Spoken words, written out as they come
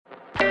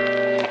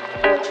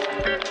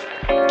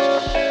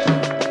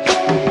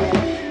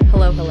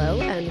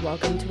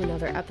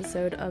another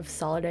episode of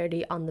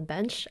Solidarity on the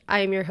Bench. I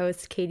am your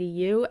host, Katie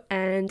Yu,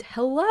 and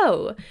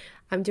hello!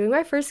 I'm doing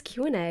my first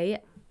Q&A.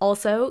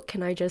 Also,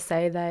 can I just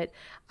say that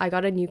I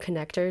got a new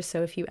connector,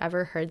 so if you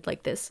ever heard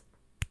like this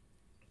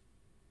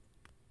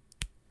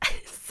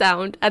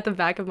sound at the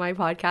back of my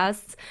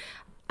podcasts,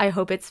 I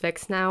hope it's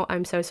fixed now.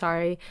 I'm so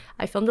sorry.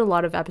 I filmed a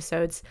lot of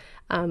episodes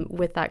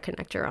with that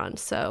connector on,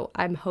 so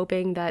I'm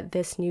hoping that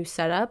this new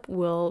setup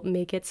will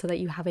make it so that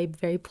you have a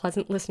very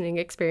pleasant listening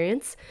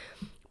experience.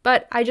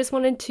 But I just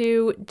wanted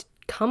to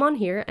come on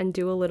here and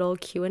do a little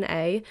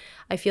Q&A.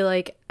 I feel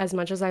like as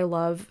much as I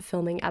love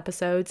filming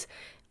episodes,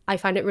 I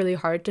find it really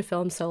hard to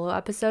film solo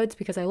episodes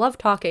because I love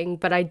talking,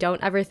 but I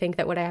don't ever think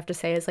that what I have to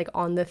say is like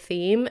on the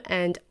theme,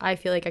 and I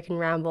feel like I can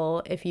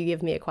ramble if you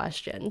give me a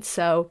question.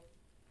 So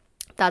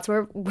that's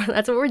what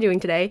we're doing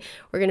today.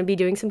 We're going to be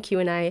doing some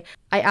Q&A.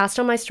 I asked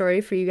on my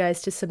story for you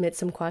guys to submit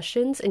some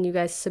questions, and you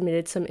guys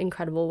submitted some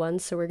incredible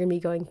ones, so we're going to be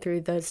going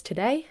through those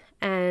today.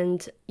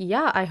 And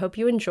yeah, I hope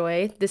you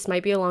enjoy. This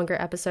might be a longer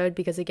episode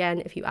because,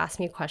 again, if you ask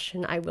me a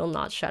question, I will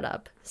not shut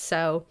up.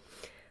 So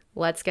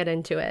let's get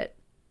into it.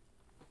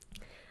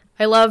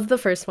 I love the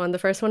first one. The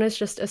first one is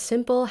just a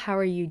simple, how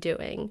are you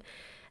doing?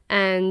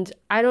 And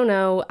I don't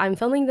know, I'm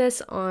filming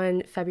this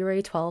on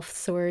February 12th,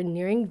 so we're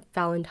nearing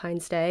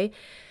Valentine's Day.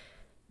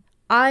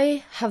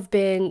 I have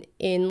been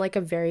in like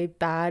a very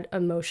bad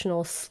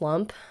emotional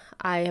slump.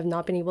 I have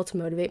not been able to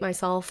motivate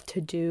myself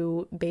to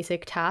do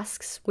basic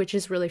tasks, which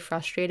is really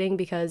frustrating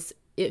because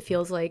it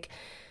feels like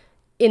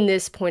in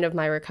this point of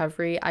my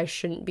recovery, I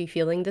shouldn't be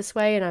feeling this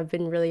way. And I've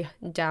been really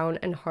down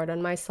and hard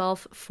on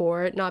myself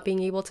for not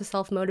being able to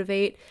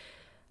self-motivate.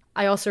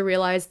 I also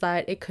realized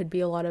that it could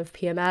be a lot of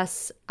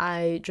PMS.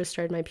 I just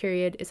started my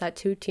period. Is that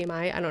too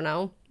TMI? I don't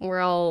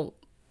know.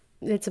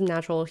 It's a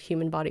natural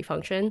human body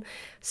function.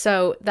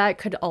 So that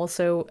could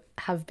also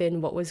have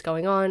been what was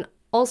going on.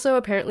 Also,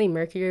 apparently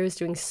Mercury was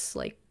doing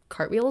like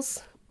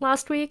cartwheels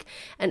last week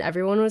and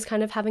everyone was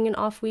kind of having an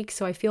off week.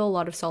 So I feel a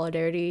lot of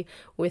solidarity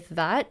with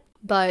that.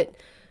 But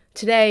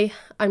today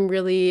I'm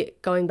really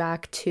going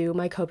back to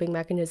my coping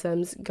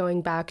mechanisms,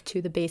 going back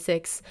to the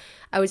basics.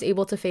 I was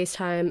able to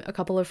FaceTime a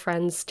couple of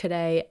friends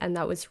today, and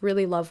that was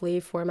really lovely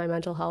for my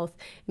mental health.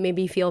 It made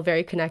me feel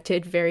very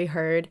connected, very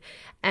heard.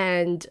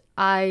 And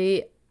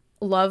I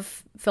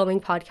love filming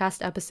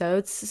podcast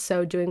episodes,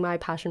 so doing my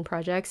passion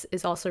projects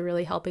is also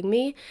really helping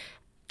me.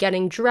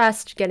 Getting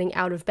dressed, getting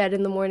out of bed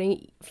in the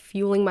morning,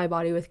 fueling my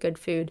body with good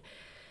food.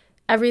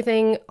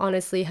 Everything,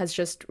 honestly, has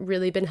just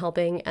really been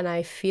helping, and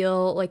I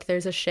feel like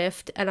there's a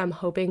shift, and I'm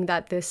hoping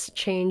that this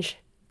change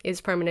is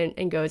permanent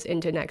and goes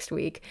into next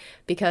week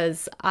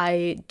because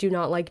I do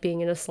not like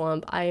being in a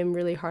slump. I am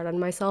really hard on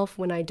myself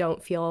when I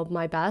don't feel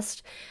my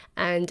best.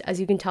 And as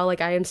you can tell,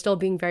 like I am still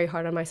being very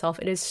hard on myself.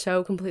 It is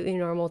so completely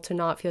normal to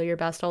not feel your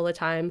best all the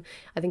time.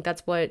 I think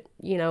that's what,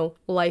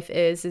 life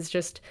is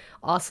just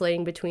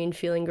oscillating between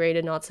feeling great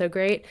and not so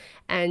great.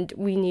 And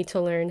we need to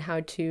learn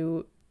how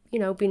to,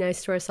 be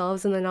nice to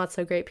ourselves in the not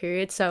so great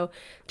period. So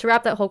to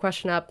wrap that whole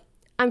question up,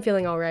 I'm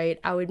feeling all right.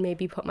 I would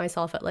maybe put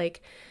myself at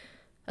like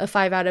a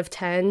 5 out of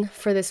 10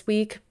 for this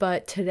week,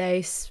 but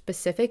today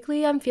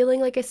specifically I'm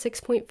feeling like a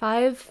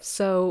 6.5,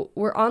 so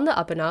we're on the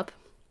up and up.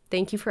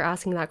 Thank you for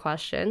asking that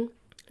question.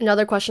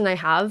 Another question I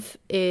have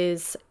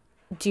is,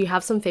 do you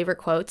have some favorite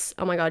quotes?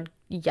 Oh my god,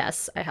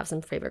 yes, I have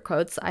some favorite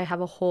quotes. I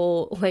have a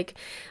whole,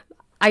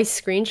 I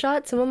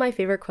screenshot some of my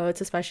favorite quotes,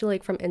 especially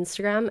from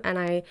Instagram, and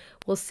I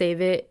will save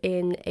it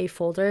in a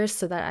folder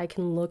so that I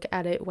can look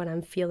at it when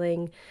I'm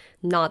feeling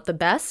not the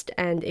best,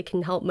 and it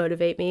can help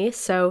motivate me.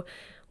 So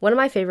one of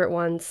my favorite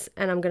ones,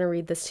 and I'm going to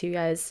read this to you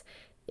guys,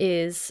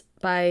 is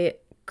by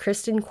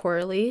Kristen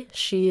Corley.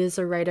 She is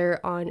a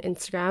writer on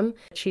Instagram.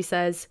 She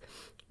says,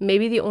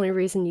 maybe the only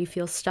reason you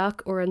feel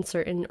stuck or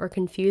uncertain or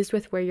confused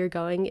with where you're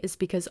going is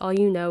because all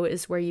you know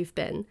is where you've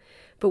been.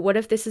 But what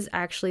if this is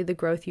actually the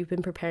growth you've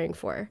been preparing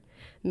for?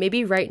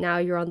 Maybe right now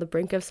you're on the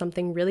brink of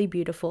something really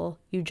beautiful,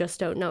 you just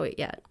don't know it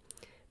yet.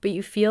 But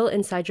you feel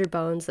inside your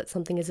bones that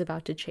something is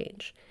about to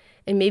change.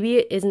 And maybe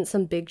it isn't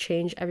some big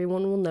change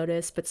everyone will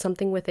notice, but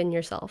something within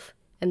yourself,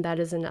 and that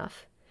is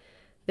enough.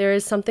 There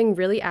is something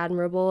really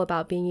admirable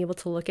about being able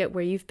to look at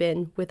where you've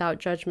been without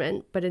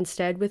judgment, but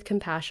instead with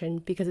compassion,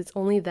 because it's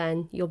only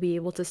then you'll be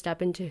able to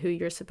step into who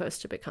you're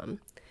supposed to become.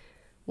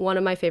 One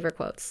of my favorite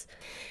quotes.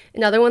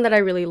 Another one that I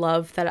really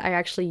love that I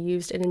actually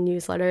used in a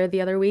newsletter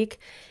the other week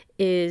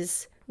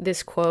is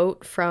this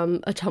quote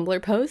from a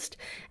Tumblr post,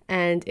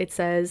 and it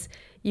says,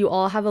 "You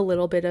all have a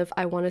little bit of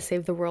I want to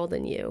save the world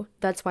in you.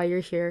 That's why you're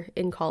here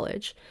in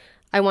college.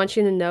 I want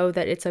you to know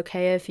that it's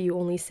okay if you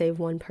only save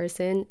one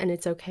person, and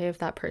it's okay if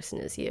that person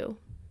is you."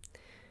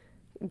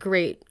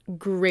 Great,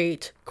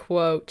 great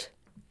quote.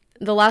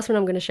 The last one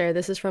I'm going to share,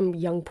 this is from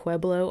Young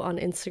Pueblo on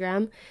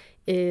Instagram,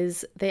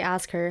 is they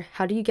ask her,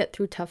 how do you get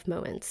through tough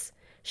moments?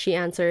 She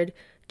answered,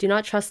 do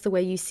not trust the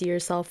way you see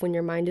yourself when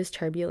your mind is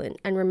turbulent,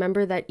 and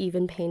remember that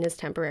even pain is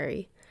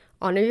temporary.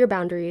 Honor your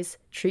boundaries,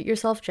 treat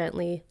yourself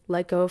gently,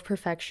 let go of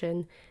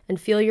perfection,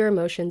 and feel your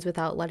emotions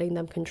without letting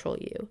them control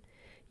you.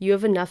 You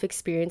have enough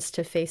experience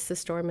to face the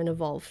storm and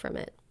evolve from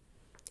it.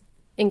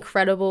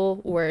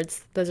 Incredible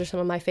words. Those are some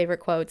of my favorite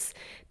quotes.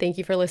 Thank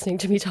you for listening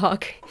to me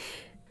talk.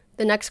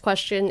 The next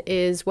question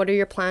is, what are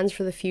your plans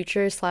for the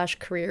future /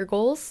 career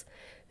goals?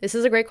 This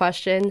is a great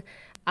question.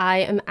 I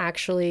am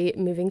actually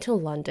moving to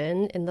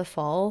London in the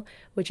fall,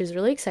 which is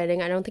really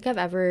exciting. I don't think I've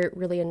ever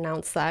really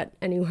announced that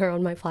anywhere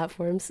on my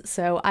platforms.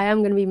 So I am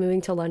going to be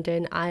moving to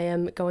London. I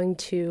am going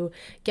to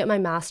get my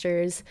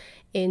master's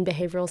in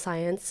behavioral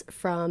science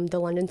from the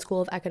London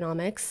School of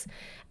Economics.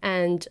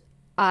 And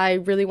I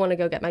really want to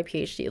go get my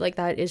PhD. Like,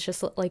 that is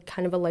just like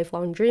kind of a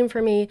lifelong dream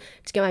for me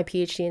to get my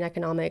PhD in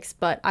economics.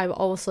 But I've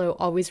also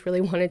always really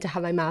wanted to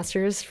have my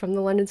master's from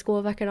the London School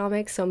of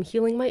Economics. So I'm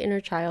healing my inner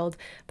child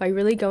by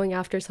really going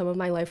after some of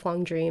my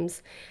lifelong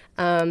dreams.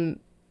 So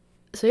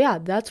yeah,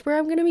 that's where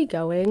I'm going to be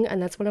going,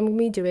 and that's what I'm going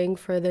to be doing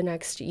for the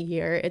next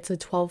year. It's a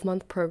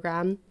 12-month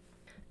program,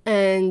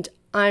 and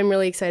I'm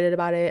really excited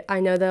about it.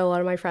 I know that a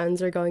lot of my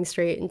friends are going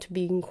straight into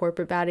being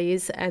corporate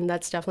baddies, and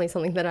that's definitely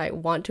something that I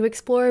want to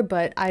explore,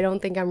 but I don't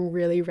think I'm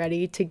really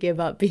ready to give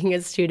up being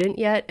a student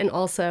yet. And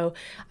also,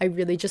 I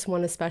really just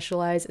want to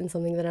specialize in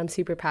something that I'm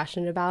super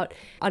passionate about,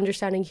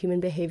 understanding human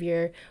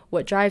behavior,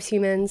 what drives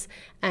humans,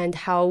 and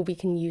how we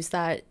can use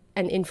that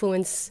and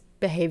influence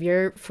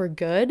behavior for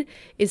good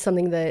is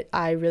something that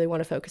I really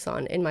want to focus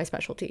on in my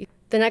specialty.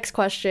 The next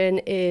question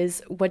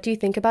is, what do you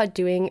think about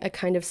doing a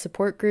kind of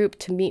support group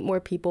to meet more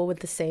people with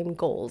the same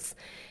goals?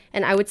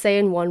 And I would say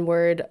in one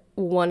word,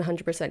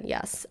 100%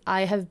 yes.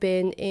 I have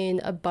been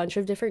in a bunch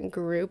of different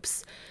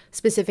groups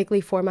specifically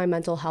for my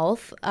mental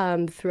health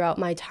throughout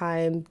my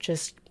time,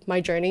 just my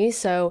journey.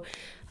 So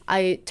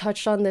I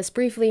touched on this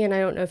briefly, and I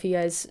don't know if you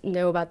guys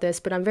know about this,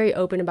 but I'm very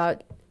open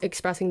about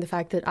expressing the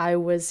fact that I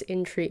was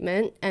in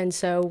treatment. And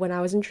so when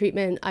I was in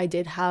treatment, I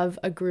did have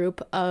a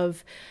group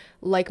of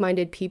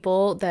like-minded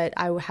people that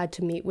I had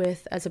to meet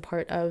with as a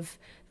part of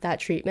that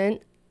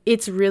treatment.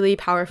 It's really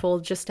powerful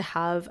just to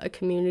have a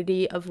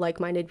community of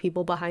like-minded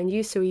people behind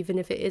you. So even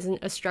if it isn't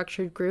a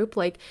structured group,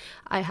 like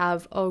I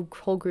have a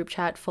whole group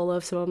chat full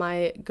of some of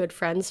my good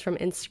friends from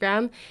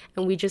Instagram,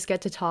 and we just get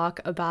to talk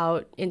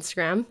about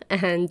Instagram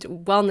and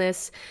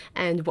wellness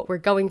and what we're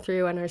going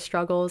through and our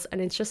struggles.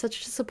 And it's just such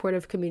a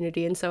supportive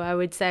community. And so I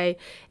would say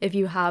if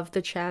you have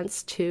the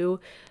chance to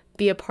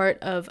be a part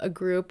of a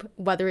group,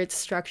 whether it's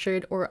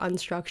structured or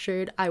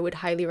unstructured, I would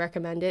highly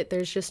recommend it.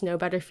 There's just no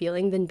better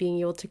feeling than being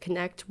able to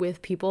connect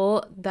with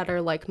people that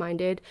are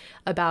like-minded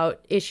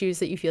about issues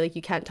that you feel like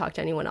you can't talk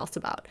to anyone else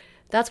about.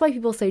 That's why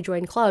people say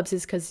join clubs,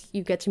 is because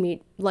you get to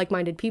meet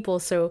like-minded people.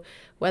 So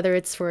whether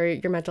it's for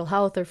your mental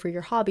health or for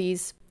your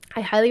hobbies,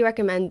 I highly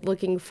recommend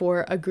looking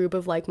for a group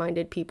of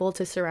like-minded people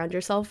to surround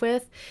yourself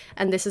with.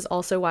 And this is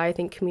also why I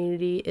think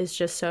community is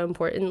just so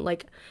important.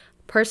 Like,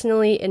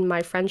 personally, in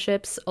my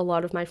friendships, a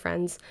lot of my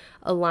friends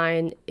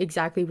align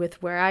exactly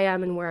with where I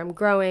am and where I'm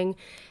growing,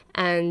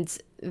 and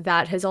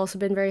that has also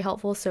been very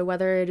helpful. So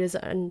whether it is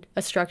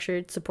a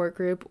structured support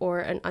group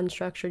or an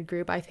unstructured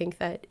group, I think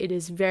that it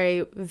is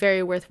very,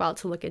 very worthwhile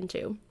to look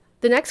into.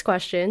 The next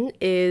question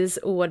is,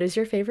 what is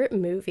your favorite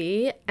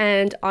movie?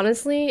 And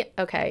honestly,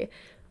 okay,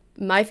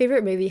 my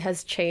favorite movie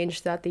has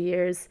changed throughout the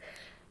years.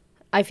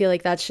 I feel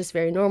like that's just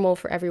very normal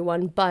for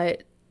everyone,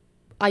 but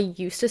I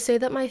used to say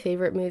that my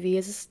favorite movie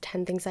is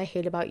 10 Things I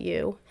Hate About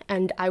You,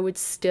 and I would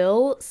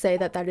still say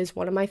that that is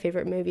one of my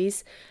favorite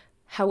movies.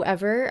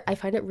 However, I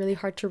find it really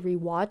hard to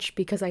rewatch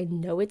because I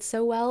know it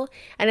so well,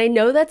 and I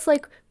know that's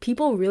like,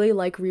 people really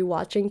like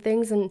rewatching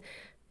things, and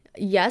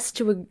yes,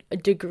 to a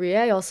degree,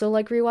 I also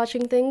like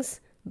rewatching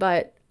things,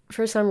 but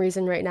for some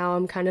reason right now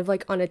I'm kind of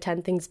like on a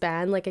 10 Things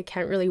ban. Like, I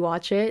can't really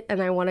watch it,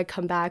 and I want to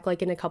come back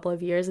like in a couple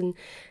of years and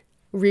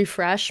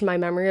refresh my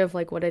memory of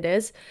like what it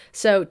is.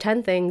 So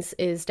 10 Things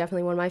is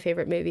definitely one of my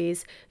favorite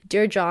movies.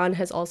 Dear John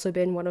has also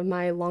been one of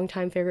my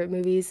longtime favorite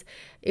movies.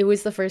 It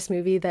was the first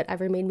movie that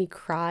ever made me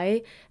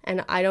cry,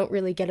 and I don't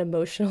really get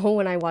emotional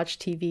when I watch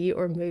TV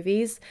or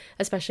movies,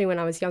 especially when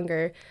I was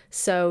younger.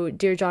 So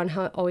Dear John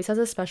always has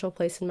a special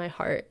place in my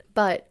heart.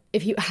 But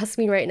if you ask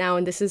me right now,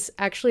 and this is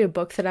actually a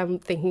book that I'm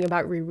thinking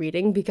about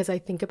rereading because I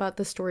think about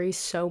the story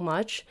so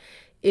much,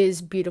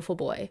 is Beautiful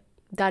Boy.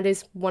 That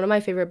is one of my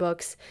favorite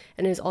books,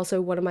 and is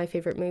also one of my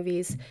favorite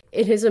movies.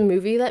 It is a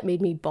movie that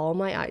made me bawl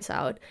my eyes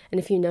out, and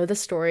if you know the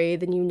story,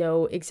 then you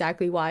know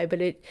exactly why,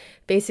 but it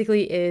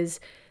basically is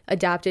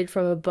adapted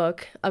from a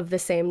book of the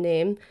same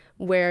name,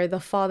 where the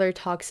father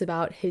talks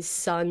about his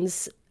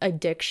son's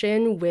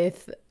addiction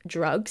with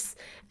drugs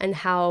and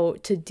how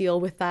to deal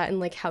with that and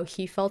like how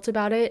he felt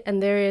about it.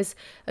 And there is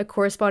a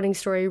corresponding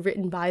story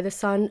written by the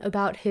son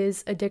about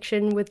his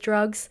addiction with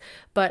drugs.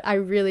 But I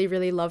really,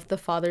 really loved the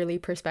fatherly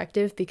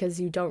perspective because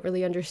you don't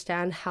really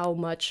understand how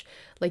much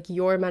like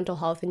your mental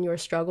health and your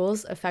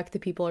struggles affect the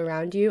people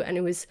around you. And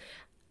it was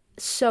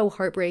so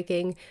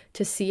heartbreaking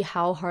to see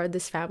how hard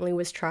this family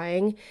was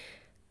trying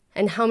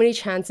and how many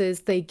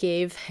chances they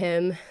gave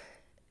him,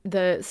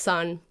 the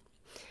son.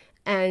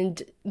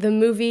 And the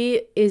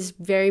movie is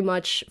very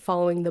much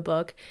following the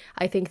book.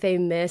 I think they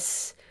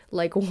miss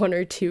like one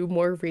or two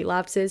more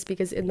relapses,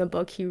 because in the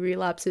book he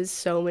relapses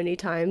so many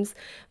times.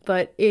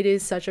 But it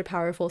is such a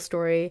powerful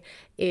story.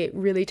 It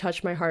really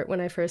touched my heart when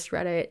I first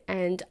read it,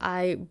 and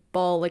I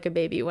bawl like a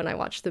baby when I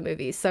watch the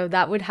movie. So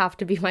that would have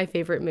to be my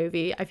favorite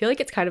movie. I feel like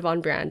it's kind of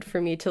on brand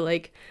for me to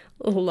like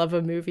love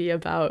a movie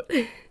about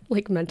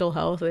like mental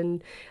health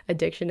and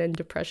addiction and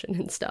depression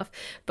and stuff.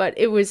 But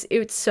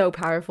it's so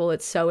powerful,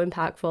 it's so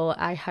impactful.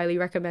 I highly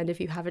recommend,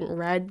 if you haven't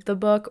read the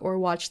book or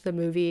watched the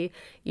movie,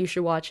 you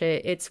should watch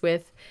it. It's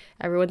with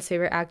everyone's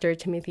favorite actor,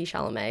 Timothée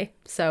Chalamet.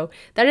 So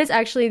that is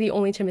actually the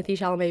only Timothée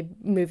Chalamet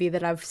movie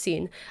that I've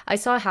seen. I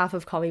saw half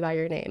of Call Me by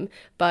Your Name,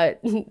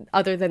 but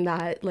other than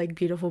that, like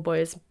Beautiful Boy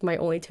is my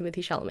only Timothée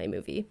Chalamet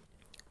movie.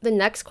 The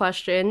next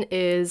question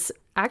is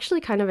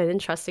actually kind of an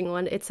interesting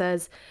one. It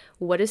says,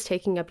 what is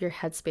taking up your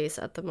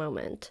headspace at the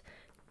moment?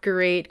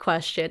 Great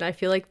question. I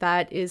feel like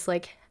that is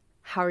like,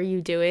 how are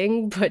you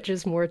doing, but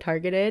just more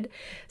targeted.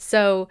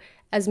 So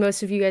as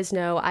most of you guys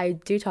know, I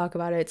do talk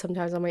about it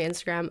sometimes on my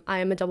Instagram. I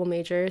am a double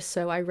major,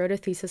 so I wrote a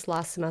thesis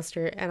last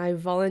semester, and I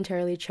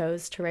voluntarily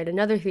chose to write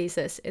another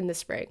thesis in the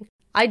spring.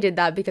 I did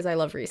that because I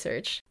love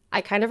research. I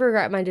kind of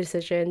regret my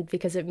decision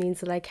because it means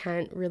that I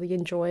can't really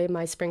enjoy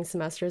my spring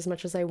semester as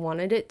much as I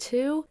wanted it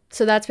to.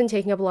 So that's been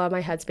taking up a lot of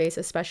my headspace,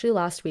 especially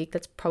last week.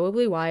 That's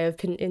probably why I've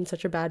been in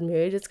such a bad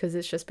mood. It's because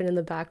it's just been in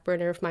the back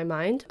burner of my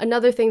mind.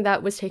 Another thing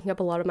that was taking up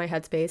a lot of my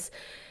headspace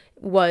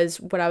was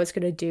what I was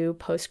going to do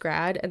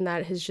post-grad, and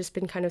that has just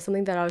been kind of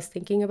something that I was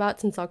thinking about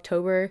since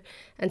October,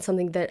 and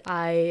something that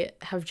I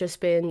have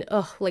just been,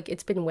 like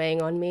it's been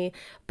weighing on me.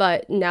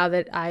 But now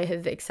that I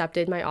have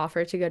accepted my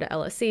offer to go to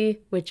LSE,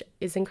 which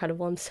is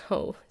incredible, I'm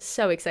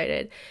so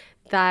excited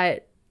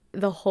that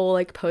the whole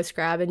like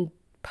post-grad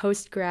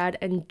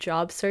and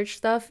job search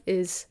stuff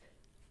is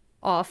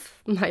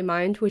off my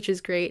mind, which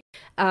is great.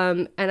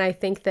 And I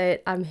think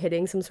that I'm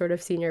hitting some sort of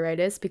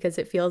senioritis, because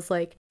it feels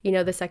like, you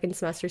know, the second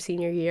semester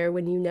senior year,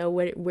 when you know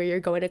where you're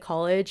going to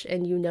college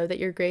and you know that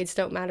your grades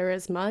don't matter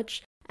as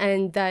much,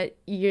 and that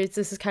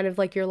this is kind of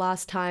like your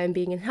last time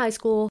being in high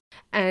school,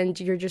 and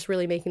you're just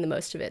really making the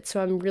most of it.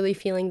 So I'm really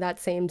feeling that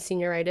same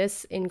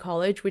senioritis in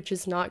college, which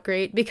is not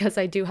great because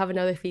I do have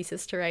another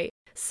thesis to write.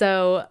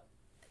 So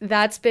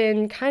that's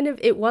been kind of,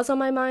 it was on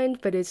my mind,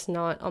 but it's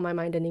not on my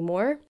mind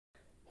anymore.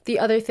 The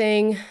other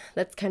thing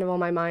that's kind of on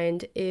my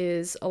mind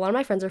is a lot of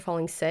my friends are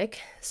falling sick,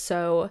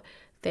 so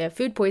they have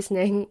food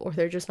poisoning or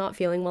they're just not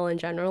feeling well in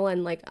general,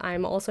 and like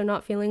I'm also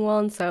not feeling well,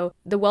 and so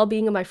the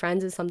well-being of my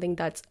friends is something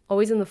that's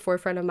always in the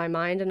forefront of my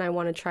mind, and I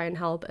want to try and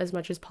help as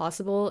much as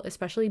possible.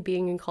 Especially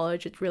being in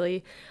college, it's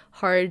really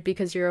hard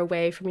because you're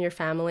away from your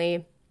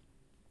family.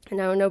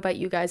 And I don't know about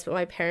you guys, but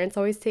my parents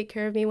always take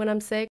care of me when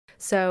I'm sick,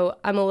 so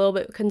I'm a little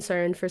bit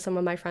concerned for some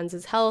of my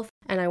friends' health,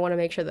 and I want to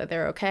make sure that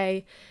they're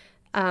okay.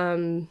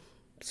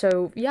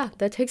 So yeah,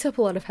 that takes up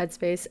a lot of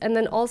headspace. And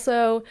then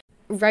also,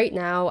 right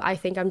now, I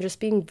think I'm just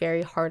being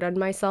very hard on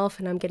myself,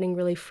 and I'm getting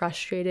really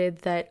frustrated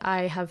that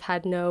I have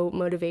had no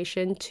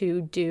motivation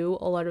to do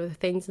a lot of the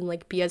things and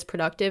like be as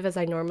productive as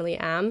I normally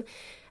am.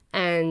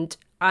 And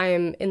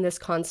I'm in this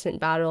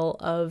constant battle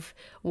of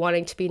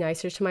wanting to be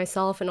nicer to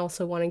myself and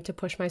also wanting to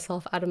push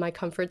myself out of my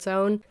comfort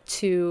zone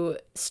to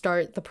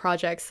start the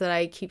projects that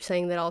I keep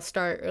saying that I'll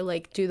start, or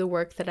like do the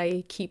work that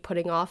I keep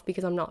putting off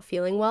because I'm not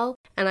feeling well.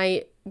 And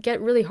I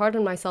get really hard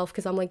on myself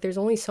because I'm like, there's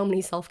only so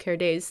many self-care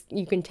days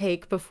you can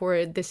take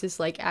before this is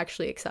like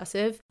actually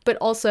excessive. But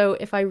also,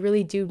 if I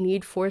really do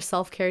need 4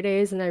 self-care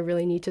days and I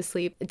really need to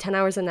sleep 10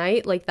 hours a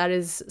night, like that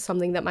is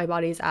something that my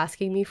body is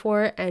asking me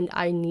for, and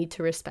I need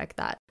to respect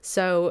that.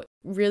 So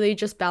really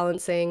just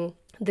balancing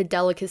the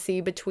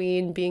delicacy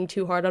between being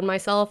too hard on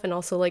myself and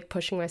also like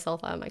pushing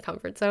myself out of my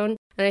comfort zone.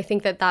 And I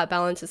think that that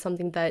balance is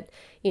something that,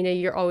 you know,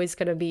 you're always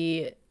going to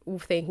be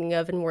thinking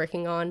of and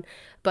working on,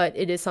 but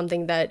it is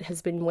something that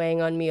has been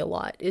weighing on me a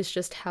lot. It's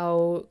just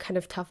how kind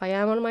of tough I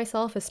am on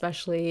myself,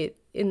 especially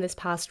in this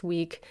past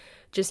week.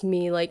 Just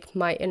me, like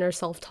my inner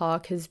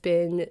self-talk has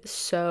been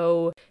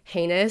so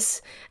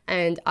heinous,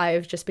 and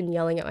I've just been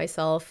yelling at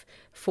myself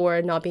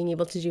for not being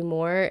able to do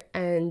more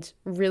and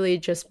really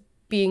just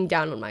being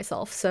down on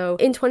myself. So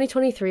in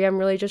 2023, I'm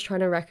really just trying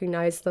to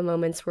recognize the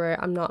moments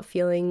where I'm not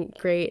feeling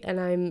great,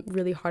 and I'm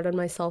really hard on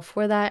myself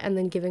for that, and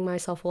then giving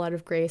myself a lot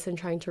of grace and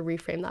trying to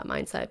reframe that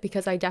mindset,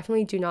 because I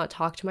definitely do not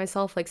talk to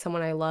myself like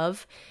someone I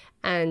love.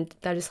 And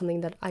that is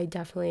something that I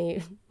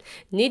definitely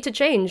need to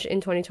change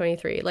in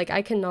 2023. Like,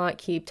 I cannot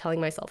keep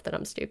telling myself that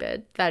I'm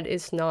stupid. That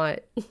is not,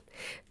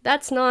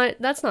 that's not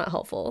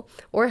helpful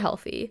or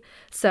healthy.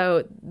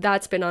 So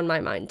that's been on my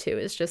mind too.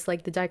 It's just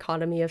like the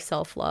dichotomy of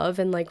self-love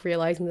and like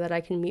realizing that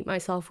I can meet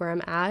myself where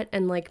I'm at,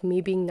 and like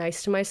me being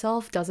nice to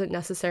myself doesn't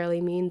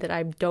necessarily mean that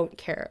I don't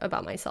care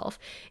about myself.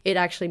 It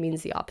actually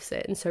means the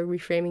opposite. And so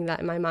reframing that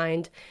in my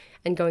mind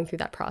and going through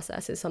that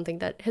process is something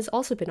that has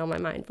also been on my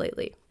mind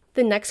lately.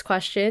 The next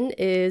question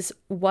is,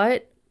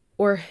 what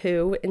or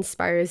who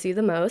inspires you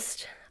the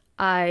most?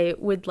 I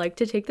would like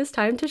to take this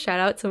time to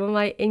shout out some of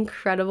my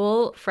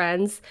incredible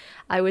friends.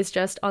 I was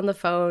just on the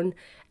phone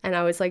and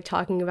I was like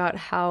talking about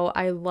how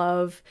I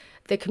love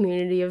the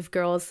community of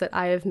girls that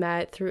I have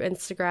met through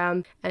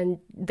Instagram, and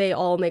they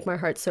all make my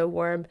heart so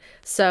warm.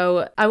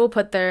 So I will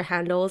put their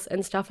handles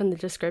and stuff in the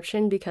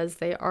description because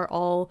they are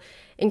all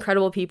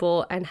incredible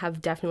people and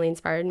have definitely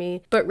inspired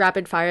me. But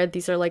rapid fire,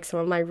 these are like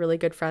some of my really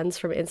good friends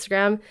from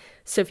Instagram.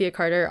 Sophia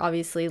Carter,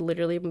 obviously,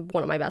 literally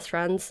one of my best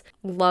friends.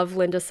 Love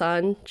Linda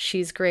Sun.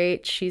 She's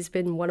great. She's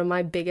been one of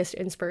my biggest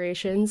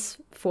inspirations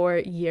for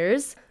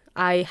years.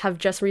 I have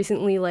just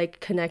recently like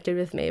connected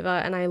with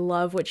Maeva, and I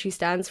love what she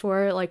stands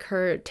for. Like,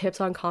 her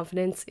tips on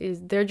confidence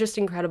they're just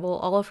incredible.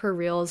 All of her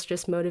reels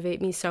just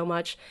motivate me so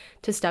much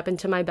to step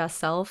into my best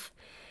self.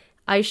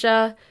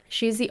 Aisha,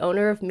 she's the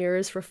owner of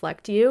Mirrors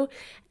Reflect You,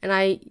 and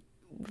I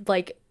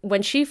like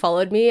when she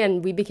followed me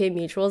and we became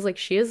mutuals, like,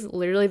 she is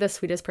literally the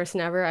sweetest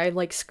person ever. I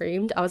like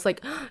screamed. I was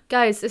like, oh,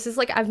 guys, this is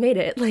like, I've made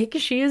it. Like,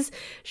 she's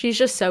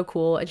just so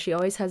cool, and she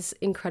always has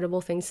incredible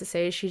things to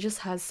say. She just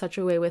has such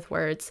a way with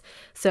words.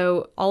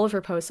 So all of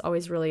her posts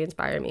always really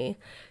inspire me.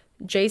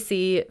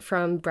 JC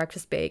from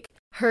Breakfast Bake.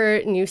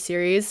 Her new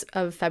series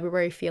of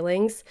February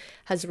Feelings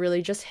has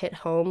really just hit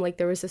home. Like,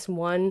 there was this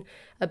one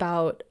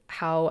about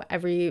how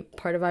every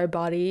part of our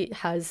body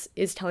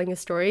is telling a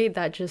story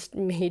that just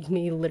made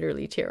me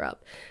literally tear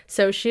up.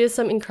 So she has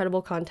some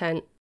incredible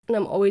content, and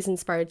I'm always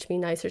inspired to be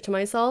nicer to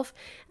myself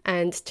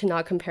and to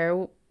not compare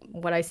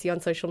what I see on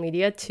social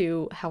media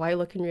to how I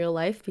look in real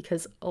life,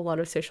 because a lot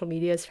of social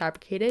media is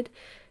fabricated.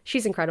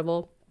 She's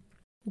incredible.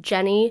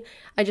 Jenny,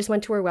 I just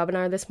went to her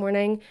webinar this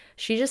morning.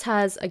 She just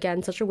has,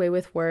 again, such a way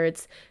with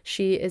words.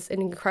 She is an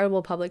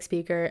incredible public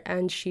speaker,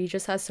 and she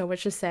just has so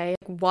much to say.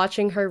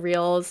 Watching her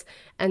reels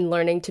and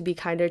learning to be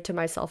kinder to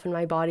myself and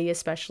my body,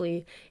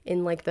 especially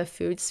in like the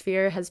food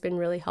sphere, has been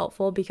really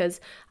helpful,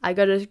 because I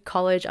go to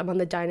college, I'm on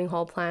the dining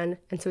hall plan,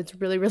 and so it's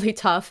really, really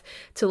tough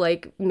to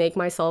like make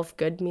myself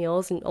good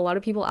meals. And a lot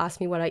of people ask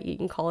me what I eat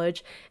in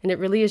college, and it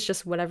really is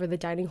just whatever the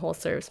dining hall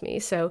serves me.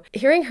 So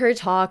hearing her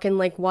talk and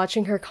like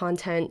watching her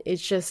content,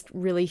 it's just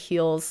really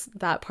heals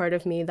that part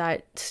of me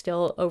that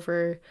still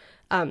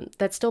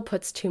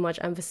puts too much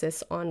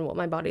emphasis on what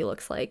my body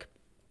looks like.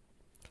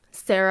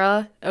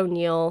 Sarah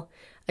O'Neill,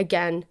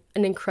 again,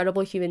 an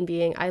incredible human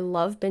being. I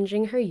love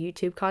binging her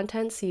YouTube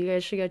content, so you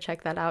guys should go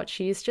check that out.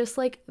 She's just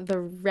like the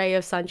ray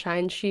of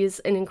sunshine. She's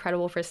an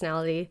incredible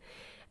personality.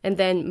 And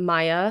then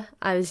Maya,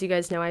 as you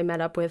guys know, I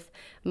met up with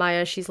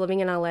Maya. She's living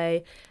in LA.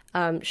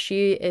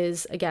 She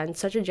is, again,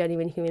 such a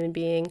genuine human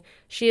being.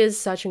 She has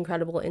such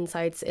incredible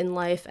insights in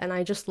life, and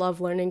I just love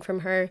learning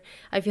from her.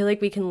 I feel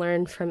like we can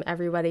learn from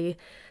everybody.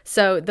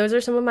 So those are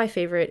some of my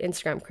favorite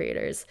Instagram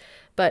creators.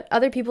 But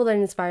other people that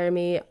inspire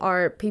me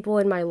are people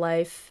in my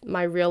life,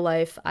 my real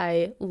life.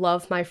 I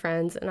love my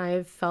friends, and I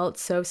have felt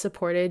so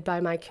supported by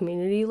my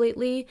community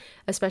lately,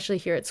 especially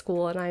here at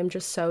school. And I am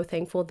just so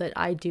thankful that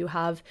I do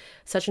have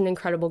such an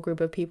incredible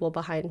group of people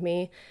behind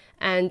me.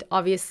 And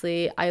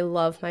obviously, I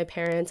love my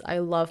parents. I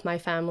love my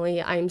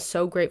family. I'm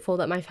so grateful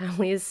that my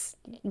family is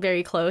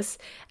very close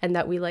and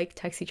that we like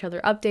text each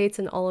other updates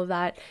and all of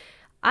that.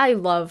 I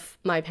love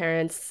my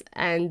parents,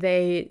 and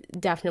they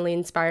definitely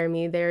inspire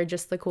me. They're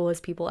just the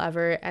coolest people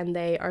ever, and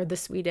they are the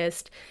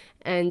sweetest.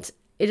 And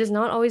it has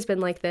not always been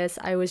like this.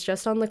 I was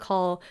just on the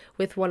call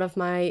with one of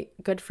my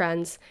good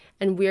friends,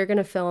 and we're going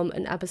to film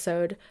an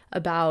episode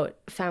about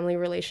family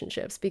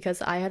relationships,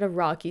 because I had a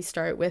rocky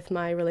start with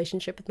my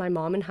relationship with my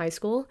mom in high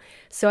school.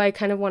 So I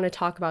kind of want to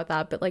talk about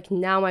that. But like,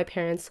 now my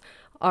parents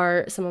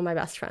are some of my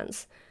best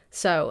friends.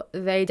 So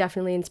they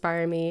definitely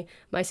inspire me.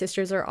 My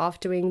sisters are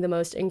off doing the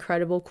most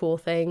incredible, cool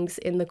things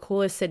in the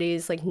coolest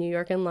cities like New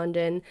York and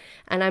London.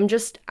 And I'm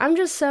just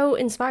so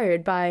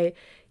inspired by,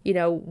 you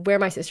know, where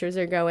my sisters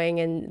are going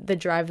and the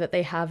drive that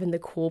they have and the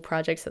cool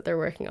projects that they're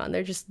working on.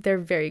 They're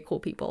very cool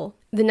people.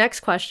 The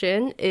next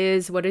question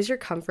is, what is your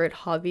comfort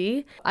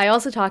hobby? I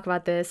also talk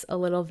about this a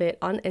little bit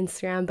on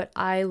Instagram, but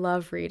I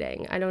love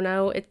reading. I don't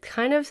know, it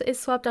kind of is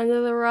swept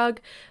under the rug,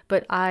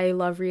 but I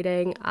love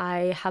reading.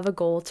 I have a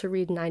goal to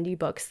read 90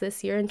 books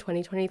this year in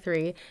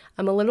 2023.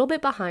 I'm a little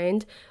bit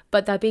behind,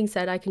 but that being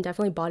said, I can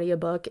definitely body a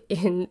book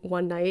in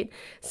one night.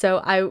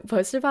 So I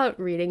posted about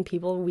reading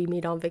People We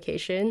Meet on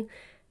Vacation,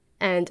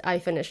 and I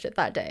finished it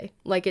that day.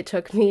 Like, it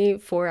took me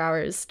 4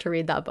 hours to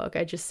read that book.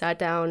 I just sat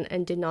down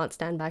and did not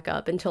stand back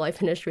up until I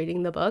finished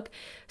reading the book.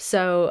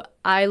 So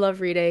I love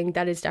reading.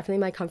 That is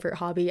definitely my comfort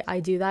hobby.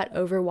 I do that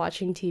over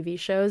watching TV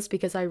shows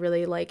because I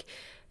really like,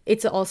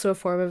 it's also a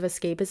form of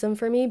escapism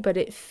for me, but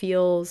it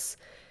feels,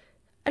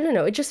 I don't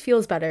know, it just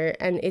feels better,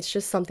 and it's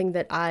just something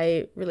that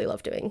I really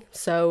love doing.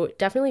 So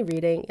definitely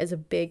reading is a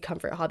big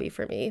comfort hobby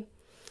for me.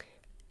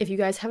 If you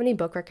guys have any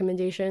book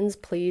recommendations,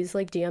 please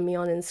like DM me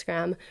on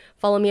Instagram,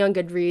 follow me on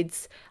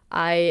Goodreads.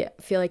 I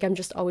feel like I'm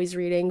just always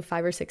reading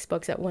 5 or 6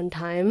 books at one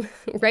time.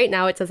 Right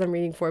now it says I'm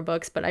reading 4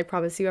 books, but I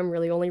promise you I'm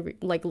really only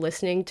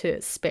listening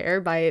to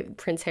Spare by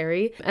Prince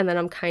Harry. And then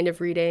I'm kind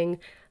of reading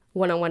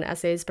one-on-one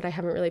essays, but I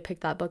haven't really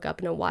picked that book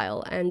up in a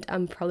while, and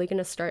I'm probably going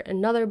to start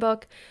another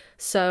book.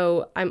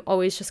 So I'm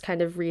always just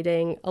kind of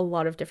reading a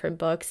lot of different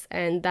books,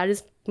 and that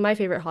is my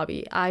favorite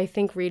hobby. I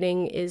think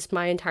reading is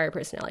my entire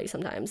personality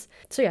sometimes.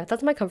 So yeah,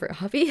 that's my comfort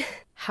hobby.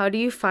 How do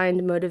you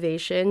find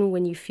motivation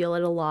when you feel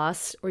at a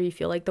loss or you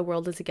feel like the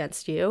world is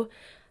against you?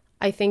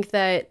 I think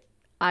that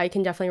I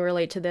can definitely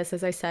relate to this.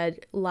 As I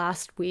said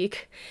last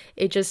week,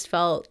 it just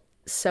felt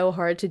so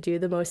hard to do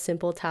the most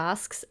simple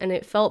tasks, and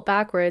it felt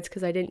backwards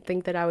because I didn't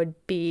think that I would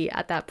be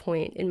at that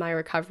point in my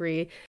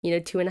recovery,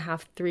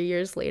 2.5, 3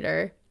 years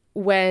later.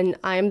 When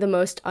I'm the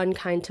most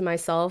unkind to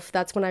myself,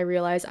 that's when I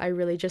realize I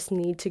really just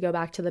need to go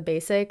back to the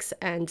basics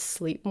and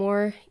sleep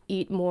more,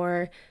 eat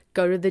more,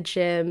 go to the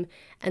gym,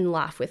 and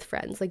laugh with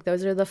friends. Like,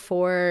 those are the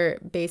 4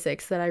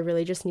 basics that I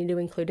really just need to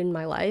include in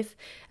my life.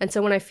 And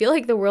so when I feel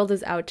like the world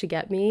is out to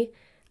get me,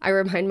 I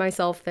remind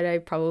myself that I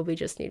probably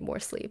just need more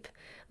sleep.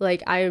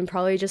 Like, I am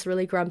probably just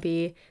really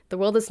grumpy. The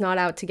world is not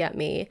out to get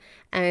me.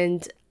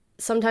 And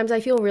sometimes I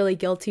feel really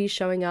guilty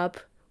showing up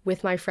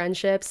with my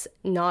friendships,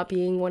 not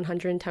being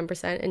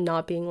 110% and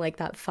not being like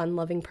that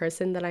fun-loving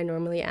person that I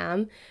normally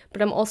am.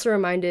 But I'm also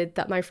reminded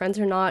that my friends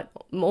are not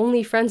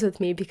only friends with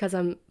me because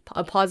I'm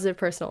a positive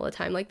person all the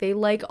time. Like, they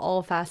like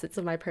all facets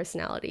of my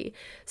personality.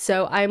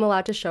 So I'm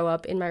allowed to show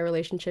up in my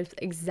relationships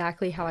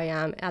exactly how I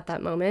am at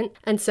that moment.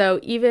 And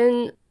so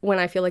even when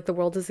I feel like the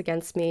world is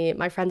against me,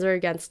 my friends are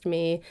against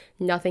me,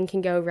 nothing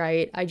can go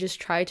right, I just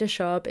try to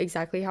show up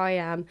exactly how I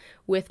am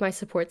with my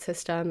support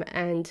system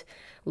and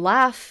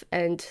laugh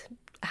and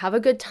have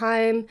a good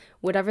time,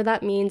 whatever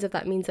that means. If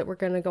that means that we're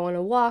going to go on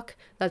a walk,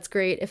 that's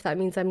great. If that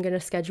means I'm going to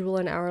schedule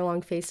an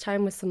hour-long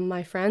FaceTime with some of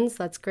my friends,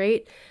 that's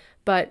great.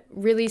 But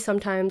really,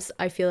 sometimes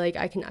I feel like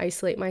I can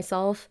isolate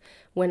myself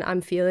when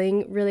I'm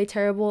feeling really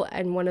terrible.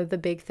 And one of the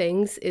big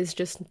things is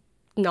just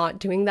not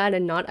doing that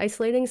and not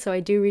isolating. So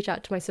I do reach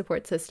out to my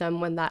support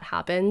system when that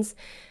happens.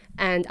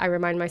 And I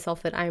remind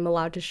myself that I am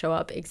allowed to show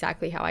up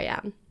exactly how I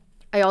am.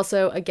 I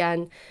also,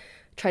 again,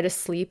 try to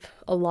sleep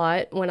a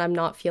lot when I'm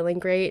not feeling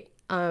great.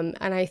 And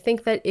I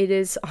think that it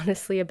is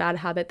honestly a bad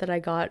habit that I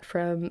got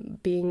from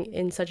being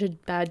in such a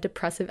bad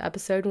depressive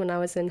episode when I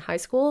was in high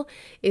school,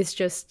 is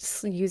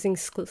just using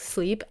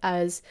sleep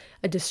as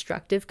a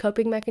destructive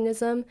coping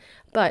mechanism.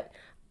 But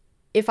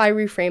if I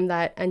reframe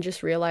that and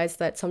just realize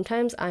that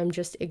sometimes I'm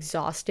just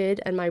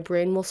exhausted and my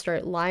brain will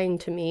start lying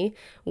to me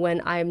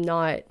when I'm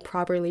not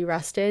properly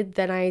rested,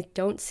 then I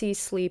don't see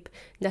sleep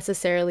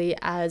necessarily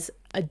as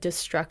a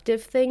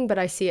destructive thing, but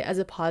I see it as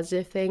a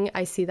positive thing.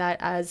 I see that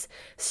as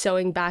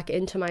sewing back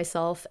into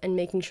myself and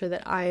making sure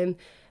that I'm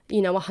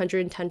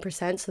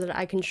 110% so that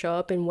I can show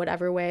up in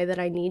whatever way that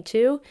I need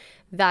to.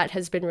 That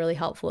has been really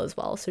helpful as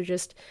well. So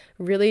just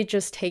really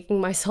just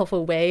taking myself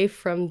away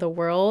from the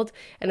world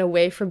and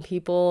away from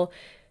people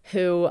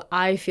who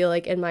I feel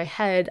like in my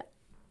head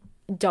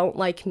don't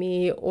like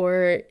me,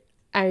 or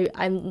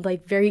I'm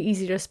like very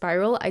easy to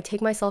spiral. I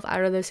take myself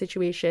out of those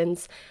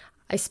situations.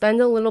 I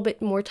spend a little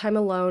bit more time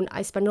alone.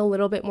 I spend a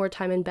little bit more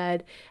time in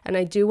bed, and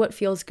I do what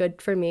feels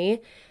good for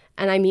me.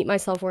 And I meet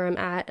myself where I'm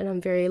at, and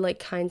I'm very like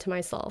kind to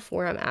myself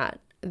where I'm at.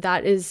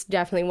 That is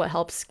definitely what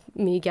helps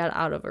me get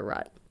out of a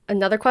rut.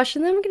 Another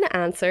question that I'm going to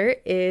answer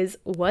is,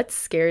 what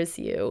scares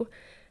you?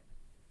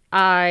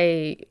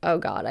 Oh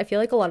God, I feel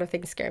like a lot of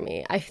things scare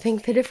me. I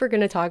think that if we're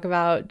going to talk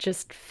about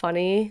just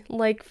funny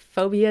like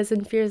phobias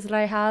and fears that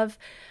I have,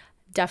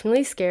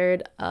 definitely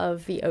scared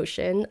of the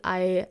ocean.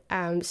 I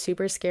am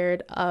super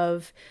scared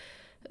of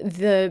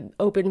the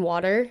open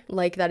water.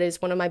 Like, that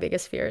is one of my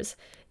biggest fears,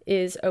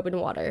 is open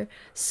water.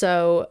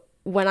 So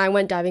when I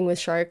went diving with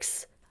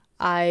sharks,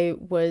 I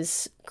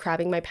was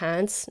crapping my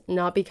pants,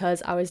 not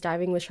because I was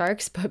diving with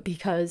sharks, but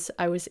because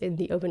I was in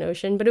the open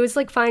ocean. But it was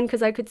like fine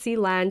because I could see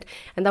land,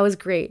 and that was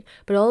great.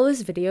 But all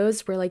those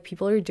videos where like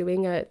people are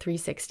doing a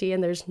 360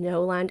 and there's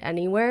no land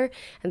anywhere,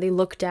 and they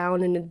look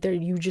down and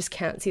you just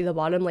can't see the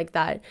bottom, like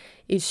that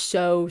is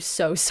so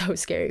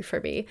scary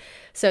for me.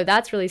 So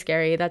that's really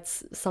scary.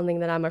 That's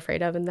something that I'm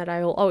afraid of and that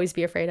I will always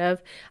be afraid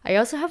of. I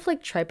also have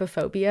like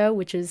trypophobia,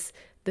 which is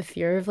the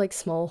fear of like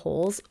small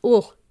holes.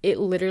 Oh, it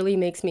literally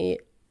makes me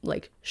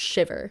like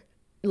shiver,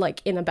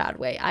 like in a bad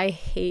way. I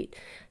hate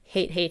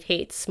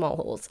small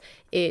holes.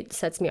 It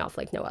sets me off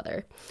like no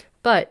other.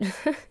 But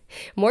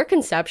more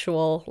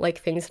conceptual like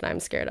things that I'm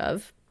scared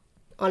of.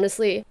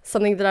 Honestly,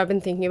 something that I've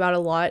been thinking about a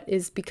lot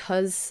is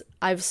because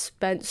I've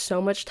spent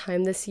so much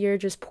time this year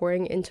just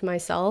pouring into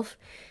myself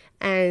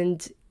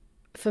and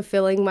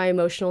fulfilling my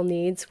emotional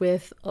needs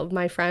with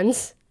my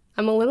friends.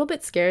 I'm a little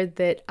bit scared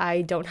that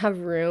I don't have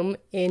room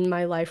in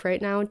my life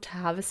right now to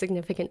have a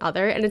significant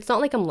other. And it's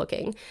not like I'm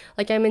looking.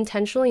 Like, I'm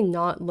intentionally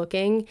not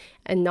looking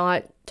and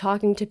not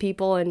talking to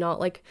people and not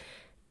like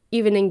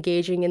even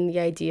engaging in the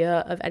idea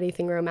of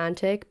anything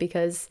romantic,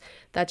 because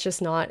that's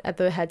just not at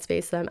the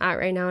headspace that I'm at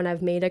right now. And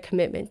I've made a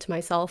commitment to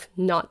myself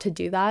not to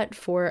do that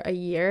for a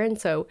year.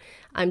 And so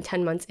I'm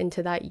 10 months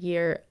into that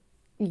year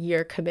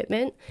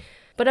commitment.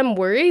 But I'm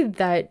worried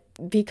that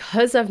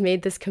because I've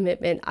made this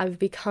commitment, I've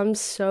become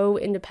so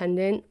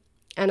independent,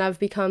 and I've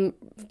become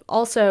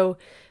also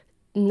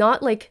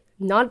not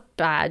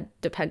bad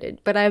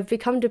dependent, but I've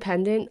become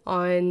dependent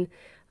on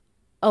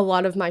a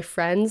lot of my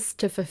friends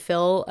to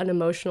fulfill an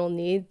emotional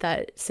need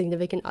that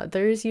significant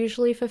others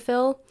usually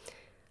fulfill.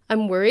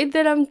 I'm worried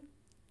that I'm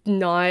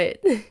not,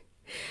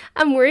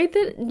 I'm worried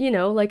that,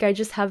 like I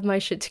just have my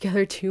shit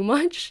together too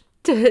much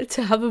to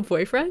have a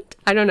boyfriend.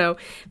 I don't know.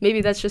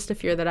 Maybe that's just a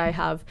fear that I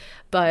have,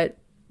 but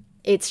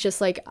it's just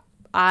like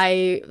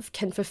I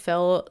can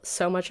fulfill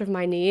so much of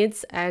my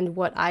needs, and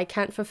what I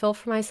can't fulfill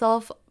for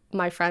myself,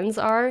 my friends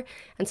are.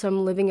 And so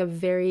I'm living a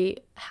very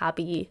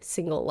happy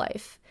single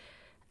life.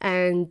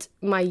 And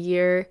my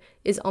year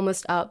is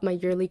almost up. My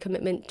yearly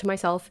commitment to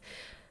myself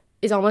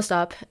is almost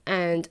up,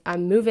 and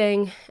I'm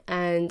moving,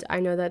 and I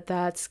know that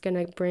that's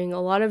going to bring a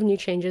lot of new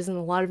changes and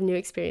a lot of new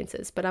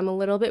experiences, but I'm a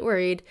little bit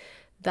worried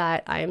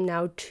that I am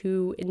now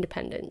too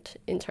independent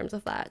in terms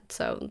of that.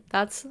 So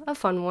that's a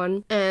fun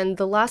one. And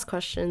the last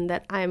question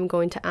that I'm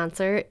going to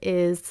answer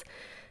is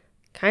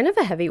kind of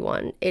a heavy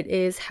one. It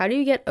is, how do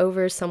you get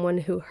over someone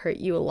who hurt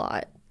you a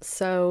lot?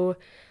 So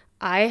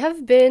I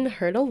have been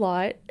hurt a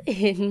lot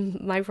in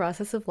my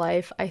process of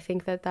life. I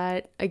think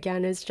that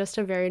again is just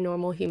a very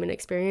normal human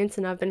experience,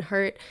 and I've been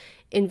hurt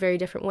in very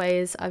different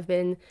ways. I've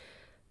been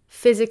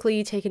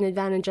physically taken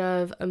advantage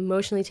of,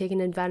 emotionally taken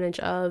advantage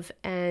of,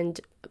 and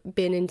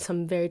been in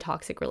some very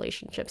toxic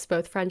relationships,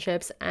 both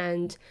friendships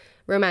and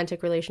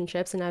romantic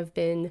relationships, and I've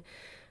been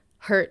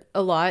hurt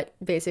a lot,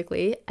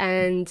 basically.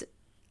 And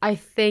I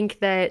think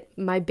that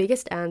my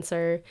biggest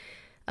answer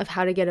of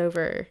how to get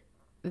over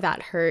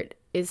that hurt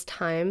is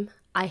time.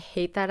 I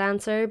hate that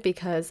answer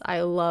because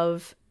I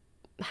love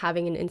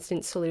having an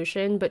instant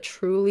solution, but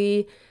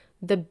truly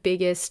the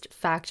biggest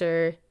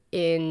factor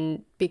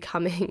in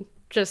becoming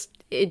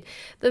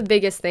the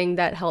biggest thing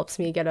that helps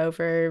me get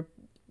over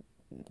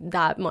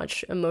that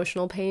much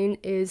emotional pain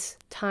is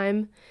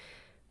time.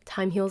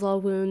 Time heals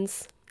all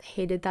wounds.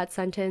 Hated that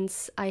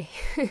sentence. I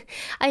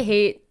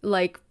hate,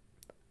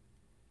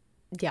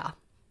 yeah.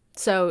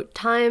 So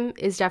time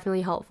is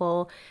definitely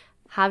helpful.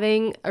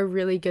 Having a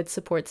really good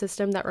support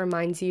system that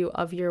reminds you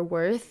of your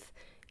worth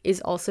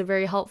is also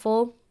very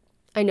helpful.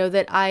 I know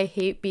that I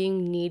hate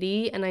being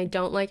needy and I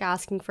don't like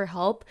asking for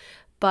help,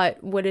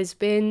 but what has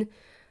been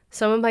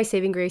some of my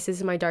saving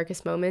graces in my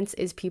darkest moments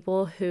is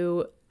people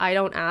who I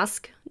don't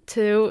ask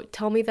to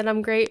tell me that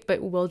I'm great,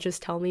 but will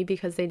just tell me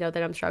because they know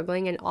that I'm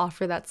struggling and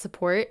offer that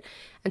support.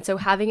 And so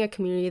having a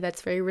community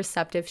that's very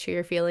receptive to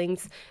your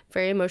feelings,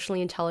 very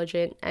emotionally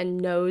intelligent, and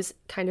knows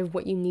kind of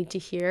what you need to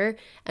hear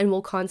and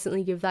will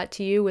constantly give that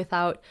to you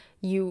without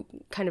you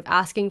kind of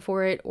asking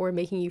for it or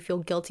making you feel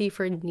guilty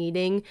for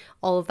needing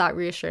all of that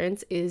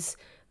reassurance is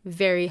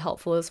very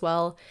helpful as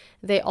well.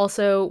 They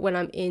also, when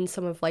I'm in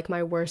some of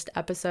my worst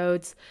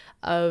episodes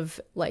of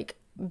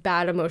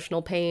bad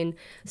emotional pain,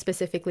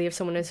 specifically if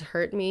someone has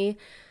hurt me,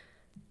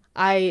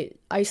 I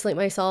isolate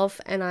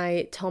myself and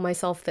I tell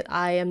myself that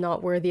I am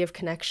not worthy of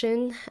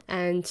connection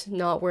and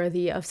not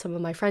worthy of some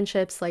of my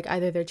friendships.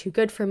 Either they're too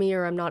good for me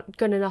or I'm not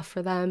good enough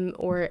for them,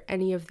 or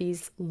any of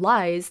these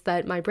lies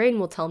that my brain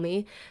will tell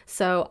me.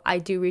 So I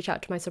do reach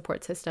out to my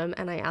support system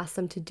and I ask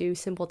them to do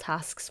simple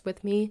tasks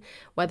with me,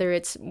 whether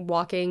it's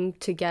walking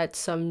to get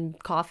some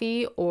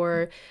coffee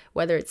or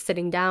whether it's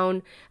sitting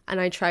down. And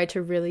I try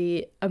to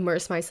really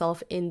immerse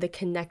myself in the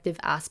connective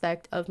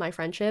aspect of my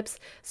friendships.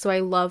 So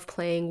I love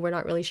playing We're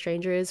Not Really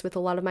Strangers with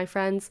a lot of my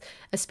friends,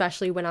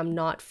 especially when I'm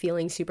not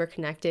feeling super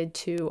connected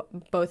to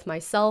both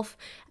myself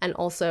and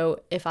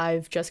also if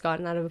I've just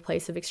gotten out of a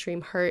place of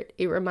extreme hurt.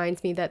 It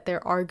reminds me that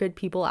there are good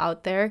people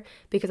out there,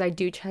 because I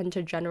do tend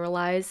to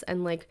generalize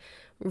and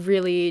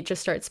really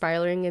just start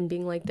spiraling and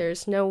being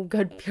there's no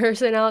good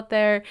person out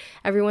there,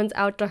 everyone's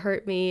out to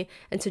hurt me.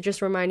 And so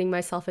just reminding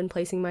myself and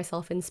placing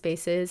myself in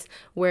spaces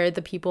where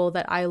the people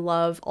that I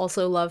love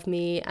also love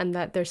me and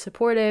that they're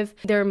supportive,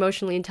 they're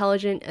emotionally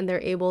intelligent, and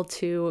they're able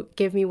to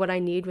give me what I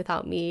need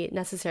without me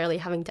necessarily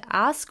having to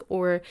ask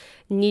or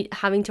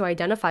having to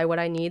identify what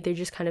I need. They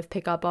just kind of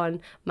pick up on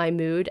my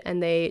mood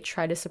and they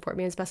try to support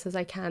me as best as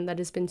I can. That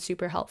has been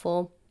super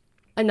helpful.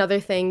 Another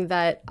thing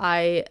that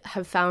I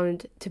have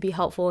found to be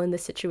helpful in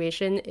this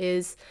situation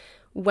is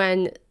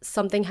when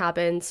something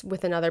happens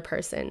with another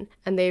person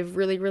and they've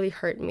really, really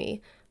hurt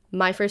me.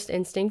 My first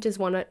instinct is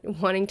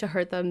wanting to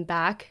hurt them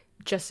back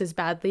just as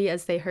badly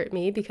as they hurt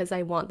me, because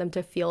I want them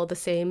to feel the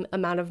same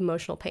amount of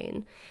emotional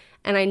pain.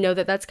 And I know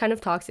that that's kind of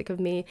toxic of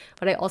me,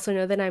 but I also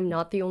know that I'm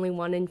not the only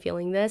one in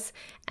feeling this.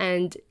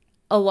 And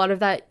a lot of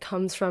that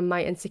comes from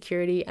my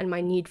insecurity and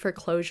my need for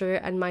closure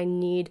and my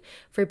need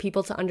for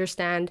people to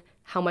understand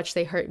how much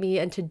they hurt me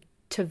and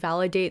to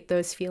validate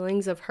those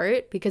feelings of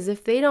hurt. Because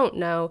if they don't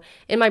know,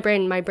 in my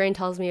brain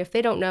tells me if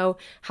they don't know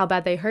how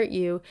bad they hurt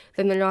you,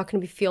 then they're not going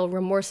to feel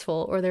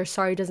remorseful, or their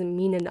sorry doesn't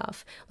mean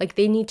enough.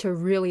 They need to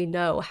really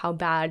know how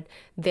bad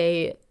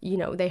they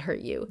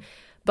hurt you.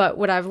 But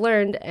what I've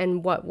learned,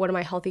 and what one of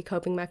my healthy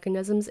coping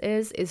mechanisms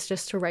is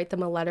just to write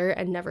them a letter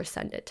and never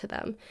send it to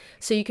them.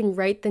 So you can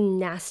write the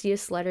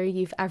nastiest letter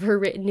you've ever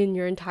written in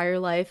your entire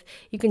life.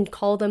 You can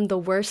call them the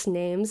worst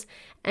names,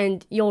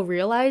 and you'll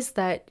realize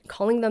that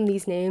calling them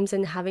these names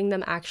and having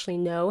them actually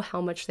know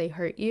how much they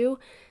hurt you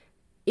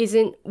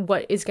isn't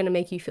what is going to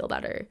make you feel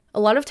better. A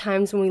lot of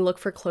times when we look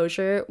for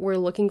closure, we're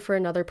looking for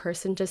another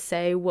person to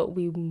say what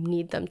we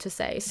need them to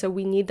say. So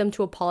we need them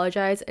to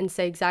apologize and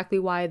say exactly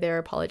why they're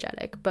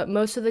apologetic. But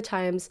most of the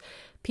times,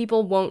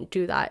 people won't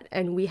do that,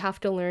 and we have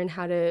to learn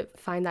how to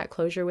find that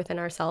closure within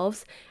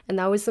ourselves. And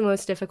that was the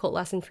most difficult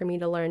lesson for me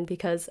to learn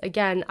because,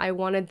 again, I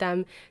wanted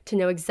them to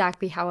know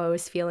exactly how I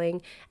was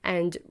feeling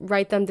and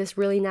write them this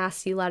really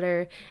nasty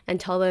letter and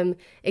tell them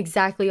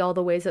exactly all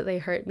the ways that they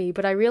hurt me.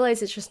 But I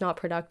realized it's just not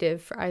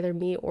productive for either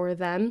me or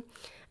them.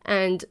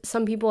 And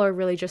some people are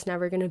really just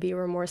never going to be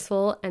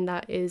remorseful, and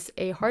that is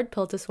a hard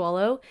pill to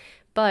swallow.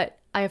 But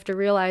I have to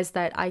realize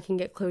that I can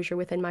get closure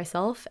within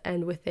myself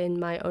and within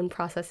my own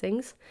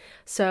processings.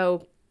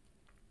 So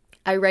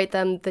I write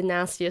them the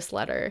nastiest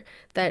letter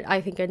that I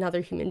think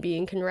another human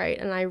being can write.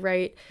 And I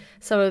write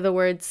some of the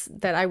words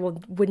that I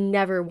would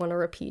never want to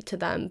repeat to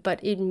them. But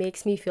it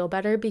makes me feel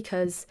better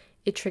because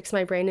it tricks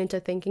my brain into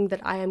thinking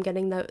that I am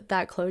getting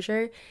that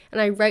closure.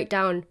 And I write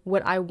down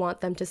what I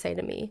want them to say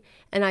to me.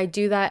 And I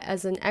do that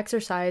as an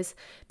exercise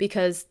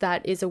because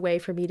that is a way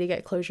for me to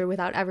get closure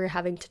without ever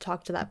having to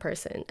talk to that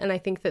person. And I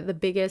think that the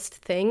biggest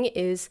thing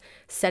is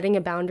setting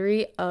a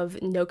boundary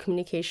of no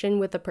communication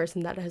with the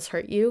person that has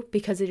hurt you,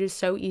 because it is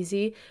so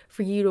easy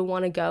for you to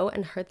want to go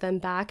and hurt them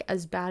back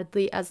as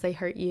badly as they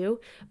hurt you.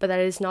 But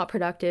that is not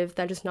productive.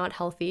 That is not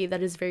healthy.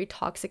 That is very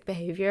toxic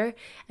behavior.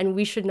 And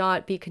we should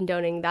not be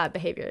condoning that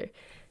behavior.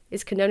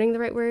 Is condoning the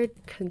right word?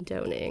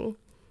 Condoning.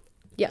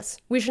 Yes,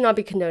 we should not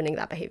be condoning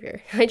that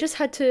behavior. I just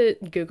had to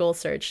Google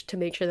search to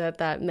make sure that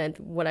that meant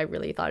what I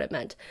really thought it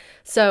meant.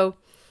 So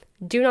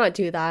do not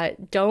do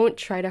that. Don't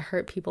try to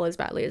hurt people as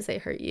badly as they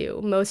hurt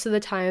you. Most of the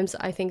times,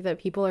 I think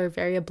that people are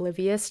very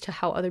oblivious to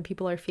how other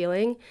people are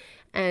feeling.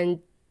 And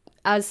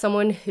as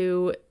someone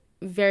who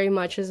very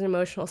much is an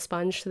emotional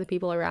sponge to the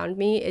people around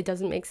me, it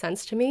doesn't make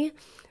sense to me.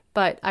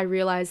 But I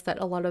realize that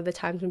a lot of the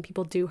times when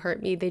people do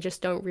hurt me, they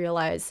just don't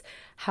realize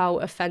how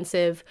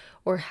offensive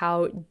or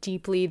how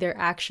deeply their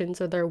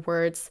actions or their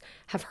words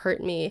have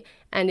hurt me.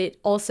 And it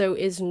also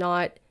is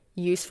not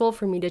useful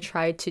for me to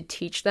try to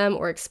teach them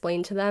or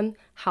explain to them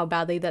how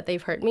badly that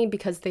they've hurt me,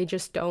 because they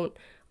just don't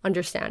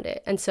understand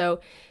it. And so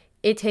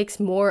it takes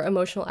more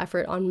emotional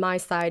effort on my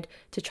side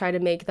to try to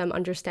make them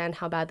understand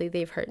how badly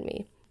they've hurt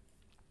me.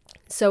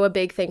 So a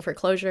big thing for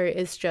closure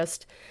is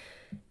just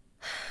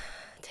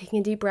taking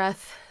a deep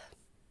breath,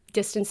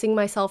 distancing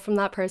myself from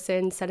that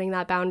person, setting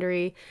that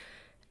boundary,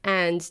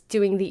 and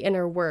doing the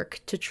inner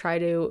work to try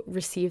to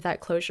receive that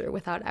closure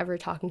without ever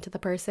talking to the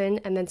person,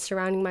 and then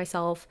surrounding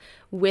myself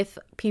with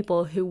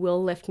people who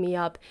will lift me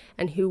up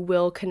and who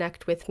will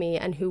connect with me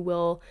and who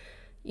will,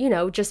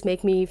 just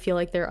make me feel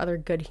like there are other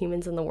good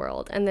humans in the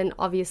world. And then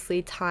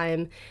obviously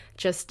time,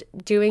 just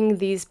doing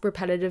these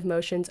repetitive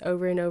motions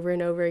over and over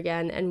and over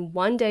again. And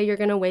one day you're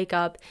going to wake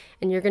up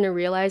and you're going to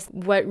realize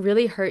what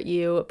really hurt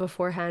you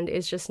beforehand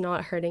is just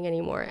not hurting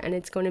anymore. And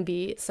it's going to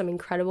be some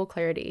incredible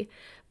clarity.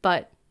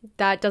 But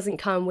that doesn't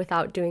come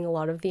without doing a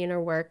lot of the inner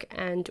work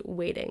and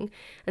waiting.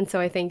 And so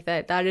I think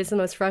that that is the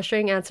most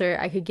frustrating answer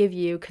I could give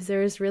you, because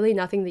there is really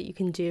nothing that you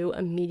can do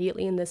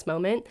immediately in this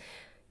moment,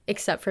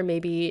 except for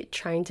maybe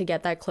trying to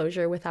get that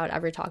closure without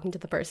ever talking to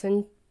the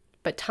person.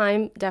 But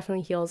time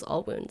definitely heals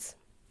all wounds.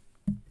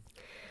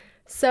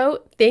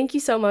 So thank you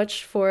so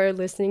much for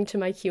listening to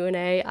my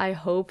Q&A. I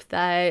hope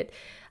that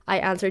I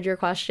answered your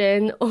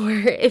question, or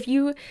if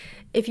you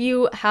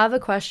have a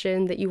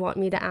question that you want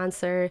me to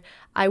answer,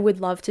 I would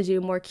love to do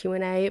more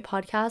Q&A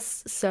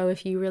podcasts. So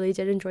if you really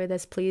did enjoy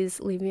this, please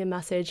leave me a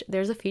message.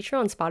 There's a feature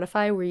on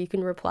Spotify where you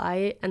can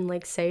reply and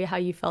say how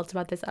you felt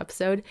about this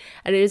episode.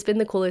 And it has been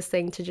the coolest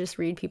thing to just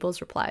read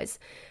people's replies.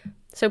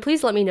 So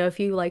please let me know if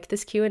you liked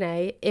this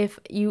Q&A. If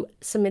you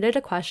submitted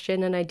a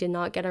question and I did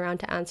not get around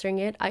to answering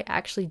it, I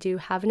actually do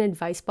have an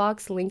advice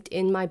box linked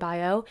in my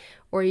bio,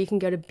 or you can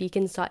go to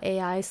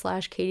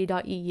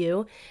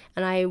beacons.ai/katie.eu,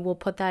 and I will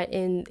put that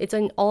in. It's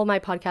in all of my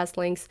podcast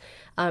links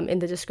in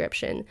the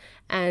description.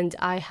 And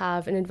I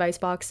have an advice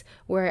box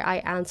where I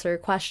answer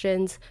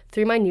questions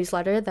through my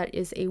newsletter. That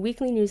is a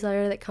weekly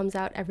newsletter that comes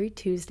out every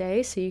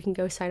Tuesday, so you can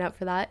go sign up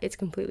for that. It's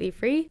completely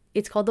free.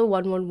 It's called the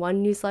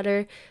 111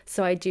 newsletter.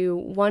 So I do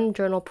one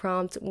journal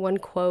prompt, one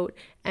quote,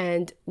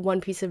 and one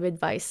piece of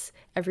advice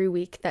every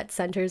week that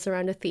centers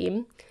around a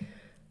theme.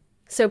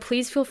 So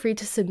please feel free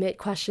to submit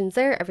questions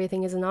there.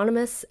 Everything is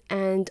anonymous.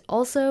 And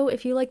also,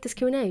 if you like this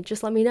Q&A,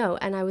 just let me know,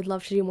 and I would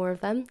love to do more of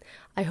them.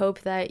 I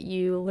hope that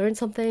you learned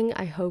something.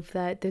 I hope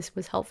that this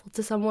was helpful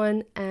to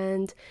someone,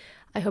 and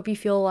I hope you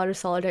feel a lot of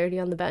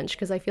solidarity on the bench,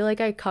 because I feel like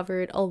I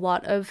covered a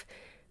lot of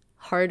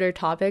harder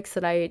topics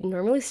that I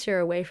normally steer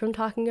away from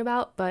talking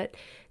about, but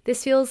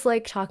this feels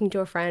like talking to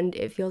a friend.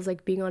 It feels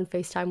like being on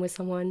FaceTime with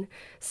someone.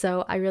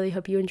 So I really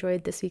hope you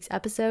enjoyed this week's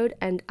episode,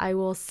 and I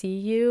will see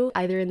you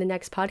either in the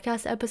next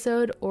podcast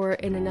episode or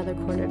in another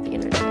corner of the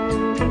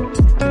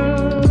internet.